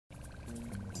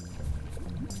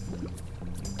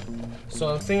So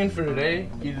I'm thinking for today,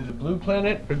 either the Blue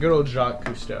Planet or good old Jacques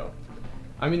Cousteau.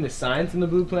 I mean, the science in the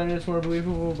Blue Planet is more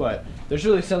believable, but there's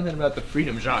really something about the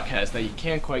freedom Jacques has that you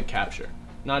can't quite capture.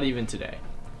 Not even today.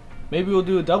 Maybe we'll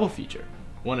do a double feature.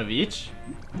 One of each.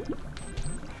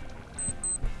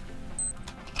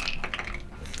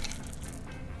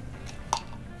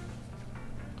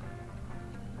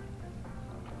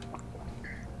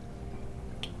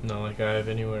 Not like I have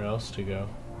anywhere else to go.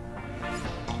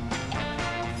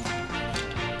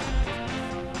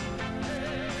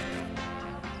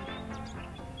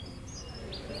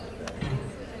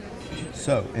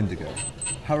 So, Indigo,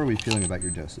 how are we feeling about your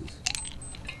doses?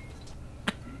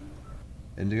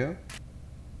 Indigo?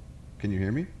 Can you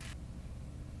hear me?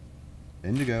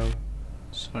 Indigo?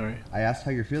 Sorry. I asked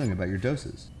how you're feeling about your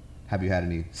doses. Have you had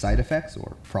any side effects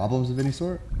or problems of any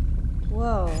sort?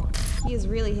 Whoa, he is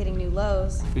really hitting new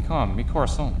lows. Be calm, mi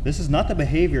corazon. This is not the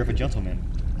behavior of a gentleman.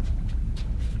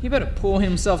 He better pull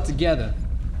himself together.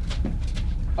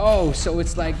 Oh, so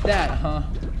it's like that, huh?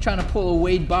 Trying to pull a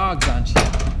Wade Boggs on you.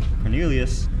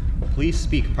 Cornelius, please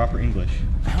speak proper English.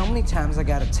 How many times I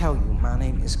gotta tell you my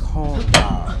name is Corn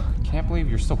Dog? Can't believe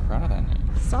you're still proud of that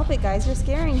name. Stop it, guys, you're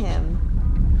scaring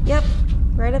him. Yep,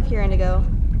 right up here, Indigo.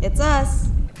 It's us.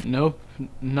 Nope,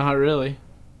 not really.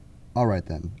 All right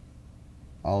then.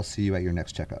 I'll see you at your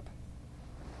next checkup.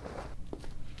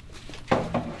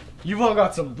 You've all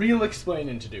got some real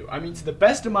explaining to do. I mean, to the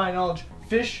best of my knowledge,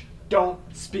 fish don't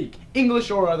speak,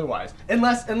 English or otherwise.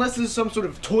 Unless this is some sort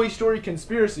of Toy Story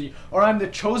conspiracy, or I'm the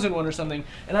chosen one or something,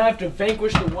 and I have to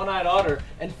vanquish the one-eyed otter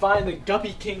and find the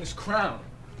Guppy King's crown.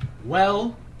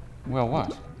 Well,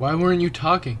 What? why weren't you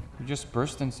talking? You just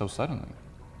burst in so suddenly.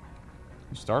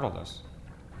 You startled us.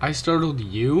 I startled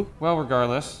you? Well,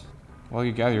 regardless, while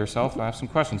you gather yourself, I have some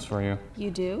questions for you.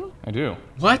 You do? I do.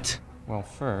 What? Well,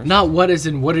 first... Not what as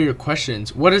in what are your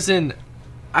questions. What as in,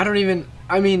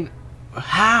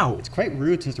 how? It's quite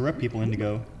rude to interrupt people,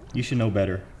 Indigo. You should know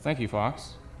better. Thank you,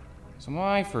 Fox. So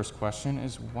my first question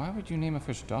is, why would you name a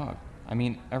fish dog? I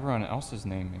mean, everyone else's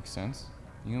name makes sense.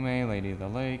 Yume, Lady of the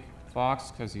Lake, Fox,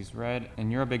 because he's red,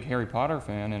 and you're a big Harry Potter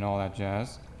fan and all that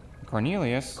jazz.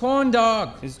 Cornelius Corn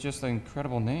Dog! is just an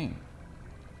incredible name.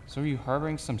 So are you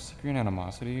harboring some secret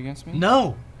animosity against me?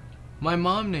 No! My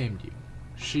mom named you.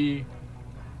 She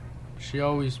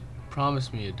always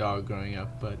promised me a dog growing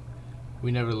up, but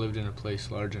we never lived in a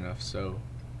place large enough, so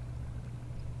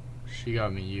she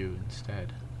got me you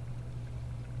instead.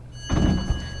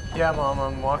 Yeah, Mom,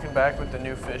 I'm walking back with the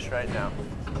new fish right now.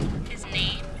 His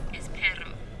name is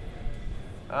Perro.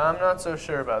 I'm not so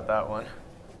sure about that one.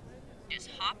 Just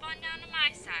hop on down to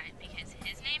my side because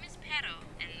his name is Perro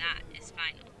and that is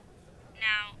final.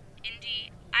 Now,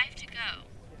 Indy, I have to go.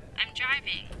 I'm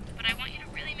driving, but I want you to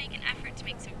really make an effort to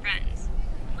make some friends.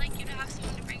 I'd like you to have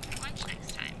someone to bring for lunch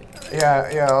next time.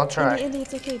 Yeah, I'll try. Indy,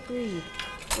 it's okay, breathe.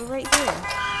 We're right here.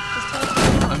 Just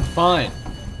talk. I'm fine.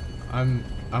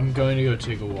 I'm going to go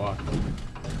take a walk.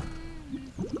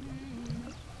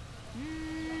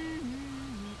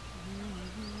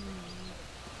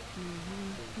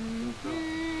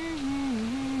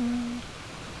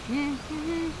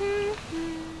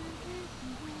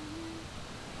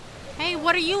 Hey,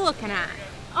 what are you looking at?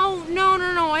 Oh,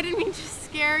 no, I didn't mean to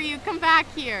scare you. Come back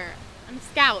here. I'm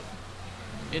Scout.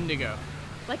 Indigo.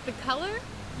 Like the color?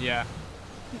 Yeah.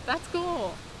 That's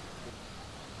cool.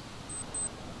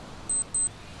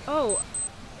 Oh,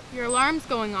 your alarm's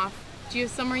going off. Do you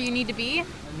have somewhere you need to be?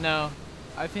 No,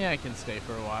 I think I can stay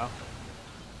for a while.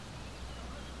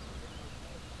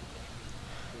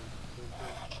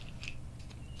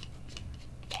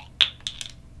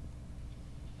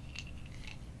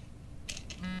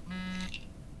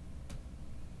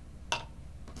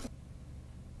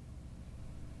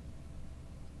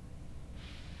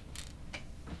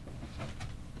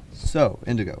 So,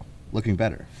 Indigo, looking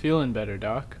better. Feeling better,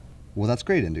 Doc. Well, that's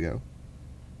great, Indigo.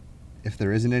 If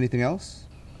there isn't anything else?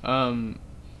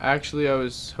 Actually, I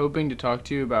was hoping to talk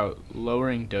to you about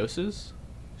lowering doses.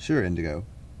 Sure, Indigo.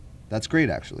 That's great,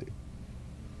 actually.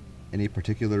 Any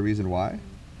particular reason why?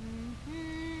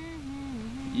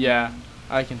 Yeah,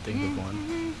 I can think of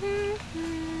one.